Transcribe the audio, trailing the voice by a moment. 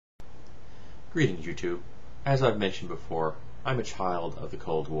Greetings, YouTube. As I've mentioned before, I'm a child of the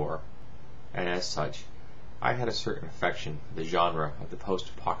Cold War, and as such, I had a certain affection for the genre of the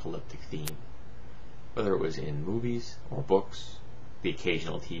post-apocalyptic theme. Whether it was in movies, or books, the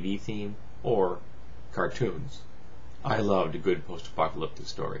occasional TV theme, or cartoons, I loved a good post-apocalyptic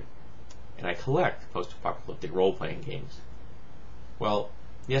story, and I collect post-apocalyptic role-playing games. Well,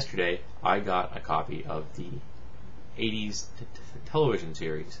 yesterday I got a copy of the 80s television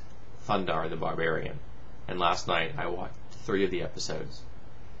series Thundarr the Barbarian, and last night I watched 3 of the episodes.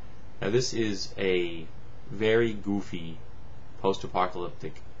 Now this is a very goofy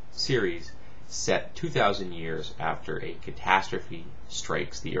post-apocalyptic series set 2,000 years after a catastrophe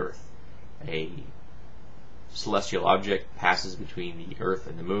strikes the Earth. A celestial object passes between the Earth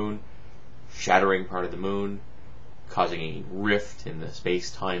and the Moon, shattering part of the Moon, causing a rift in the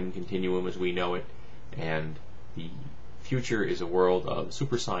space-time continuum as we know it, and the future is a world of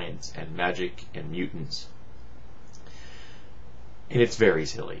super science and magic and mutants. And it's very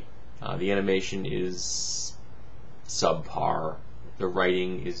silly. The animation is subpar. The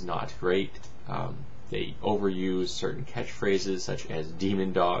writing is not great. They overuse certain catchphrases such as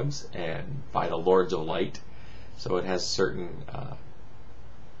demon dogs and by the lords of light. So it has certain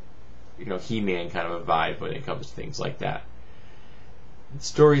He-Man kind of a vibe when it comes to things like that. The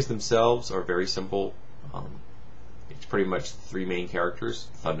stories themselves are very simple. It's pretty much 3 main characters: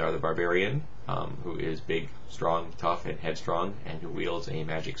 Thundarr the Barbarian, who is big, strong, tough, and headstrong, and who wields a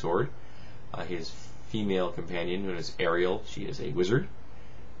magic sword. His female companion, known as Ariel, she is a wizard.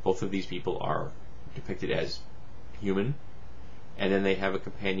 Both of these people are depicted as human. And then they have a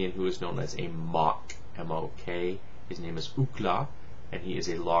companion who is known as a Mock, M-O-K. His name is Ukla, and he is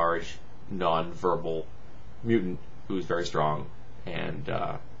a large, non-verbal mutant who is very strong and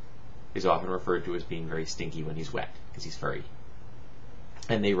is often referred to as being very stinky when he's wet, because he's furry.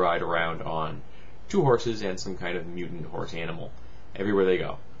 And they ride around on 2 horses and some kind of mutant horse animal everywhere they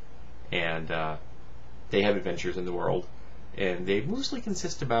go. And they have adventures in the world, and they mostly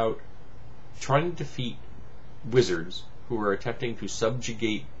consist about trying to defeat wizards who are attempting to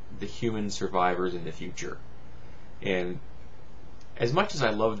subjugate the human survivors in the future. And as much as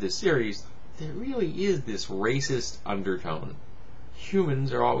I love this series, there really is this racist undertone.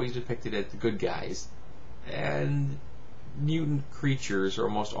 Humans are always depicted as the good guys, and mutant creatures are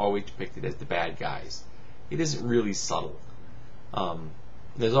almost always depicted as the bad guys. It isn't really subtle.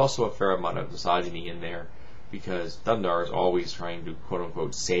 There's also a fair amount of misogyny in there, because Thundarr is always trying to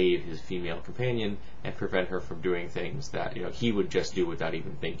quote-unquote save his female companion and prevent her from doing things that he would just do without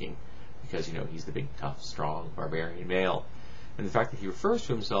even thinking, because he's the big, tough, strong, barbarian male. And the fact that he refers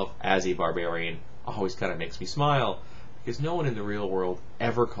to himself as a barbarian always kind of makes me smile, because no one in the real world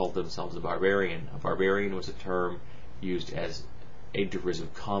ever called themselves a barbarian. A barbarian was a term used as a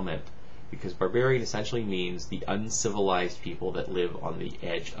derisive comment, because barbarian essentially means the uncivilized people that live on the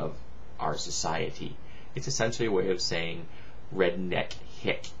edge of our society. It's essentially a way of saying redneck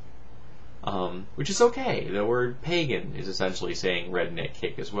hick, which is okay. The word pagan is essentially saying redneck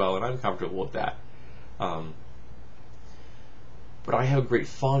hick as well, and I'm comfortable with that. But I have a great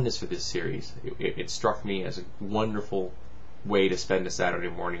fondness for this series. It struck me as a wonderful way to spend a Saturday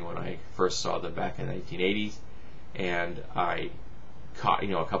morning when I first saw them back in the 1980s, and I caught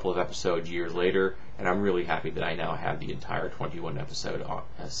a couple of episodes years later, and I'm really happy that I now have the entire 21 episode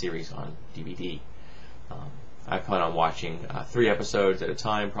series on DVD. I plan on watching 3 episodes at a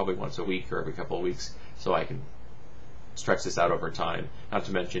time, probably once a week or every couple of weeks, so I can stretch this out over time. Not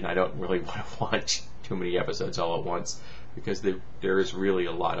to mention, I don't really want to watch too many episodes all at once, because there is really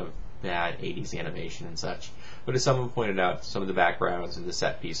a lot of bad 80s animation and such. But as someone pointed out, some of the backgrounds and the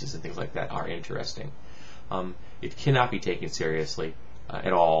set pieces and things like that are interesting. It cannot be taken seriously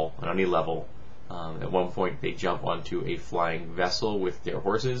at all, on any level. At one point, they jump onto a flying vessel with their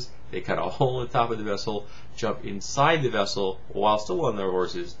horses. They cut a hole in the top of the vessel, jump inside the vessel while still on their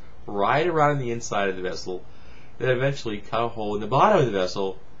horses, ride around the inside of the vessel, then eventually cut a hole in the bottom of the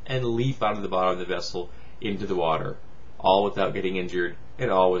vessel and leap out of the bottom of the vessel into the water, all without getting injured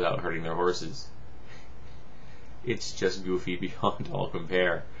and all without hurting their horses. It's just goofy beyond all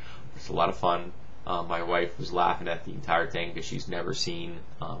compare. It's a lot of fun. My wife was laughing at the entire thing because she's never seen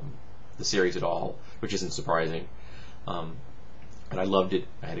the series at all, which isn't surprising. And I loved it.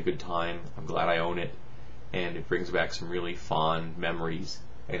 I had a good time. I'm glad I own it, and it brings back some really fond memories,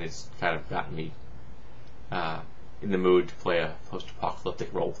 and it's kind of gotten me in the mood to play a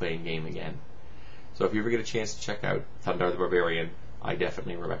post-apocalyptic role-playing game again. So if you ever get a chance to check out Thundarr the Barbarian, I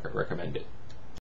definitely recommend it.